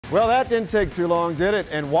Well, that didn't take too long, did it?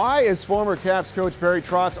 And why is former Caps coach Barry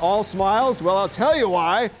Trotz all smiles? Well, I'll tell you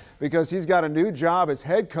why. Because he's got a new job as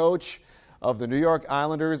head coach of the New York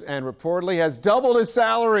Islanders and reportedly has doubled his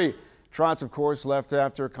salary. Trotz, of course, left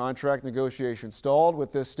after contract negotiations stalled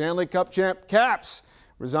with the Stanley Cup champ Caps.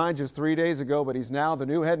 Resigned just 3 days ago, but he's now the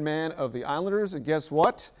new head man of the Islanders. And guess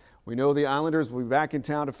what? We know the Islanders will be back in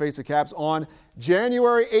town to face the Caps on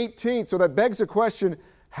January 18th. So that begs the question,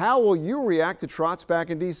 how will you react to Trotz back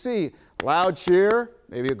in D.C.? Loud cheer,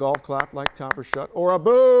 maybe a golf clap like Top or Shut, or a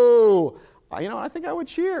boo. You know, I think I would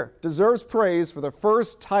cheer. Deserves praise for the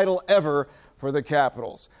first title ever for the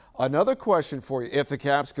Capitals. Another question for you. If the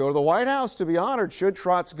Caps go to the White House to be honored, should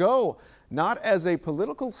Trotz go? Not as a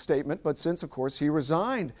political statement, but since, of course, he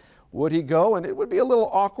resigned. Would he go? And it would be a little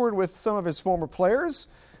awkward with some of his former players,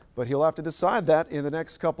 but he'll have to decide that in the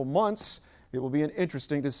next couple months. It will be an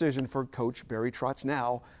interesting decision for Coach Barry Trotz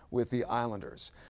now with the Islanders.